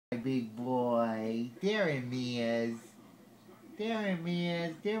big boy. There he is. There he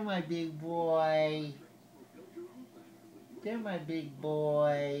is. There my big boy. There my big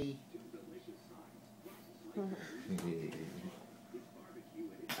boy. That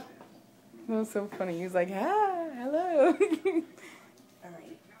was so funny. He was like, ah, hello.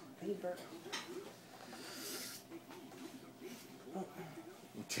 Alright, paper.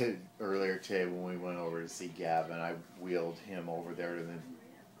 Earlier today when we went over to see Gavin, I wheeled him over there to the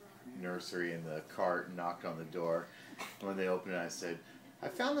nursery in the cart and knocked on the door. When they opened it, I said, I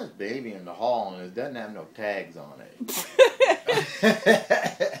found this baby in the hall and it doesn't have no tags on it.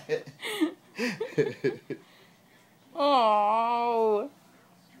 Oh.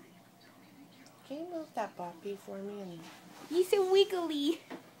 Can you move that puppy for me? He's so wiggly.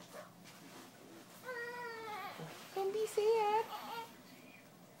 Don't be sad.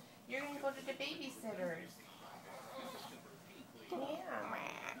 You're going to go to the babysitters. Yeah.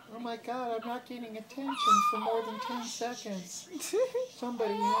 Oh my God, I'm not getting attention for more than 10 seconds.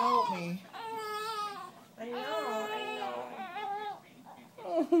 Somebody help me. I know.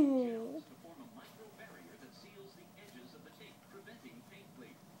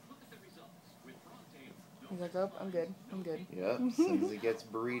 He's like, oh, I'm good. Yep, as soon as he gets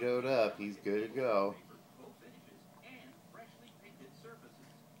burritoed up, he's good to go.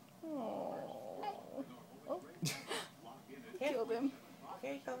 Oh. Killed him.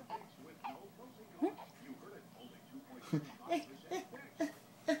 Here you go.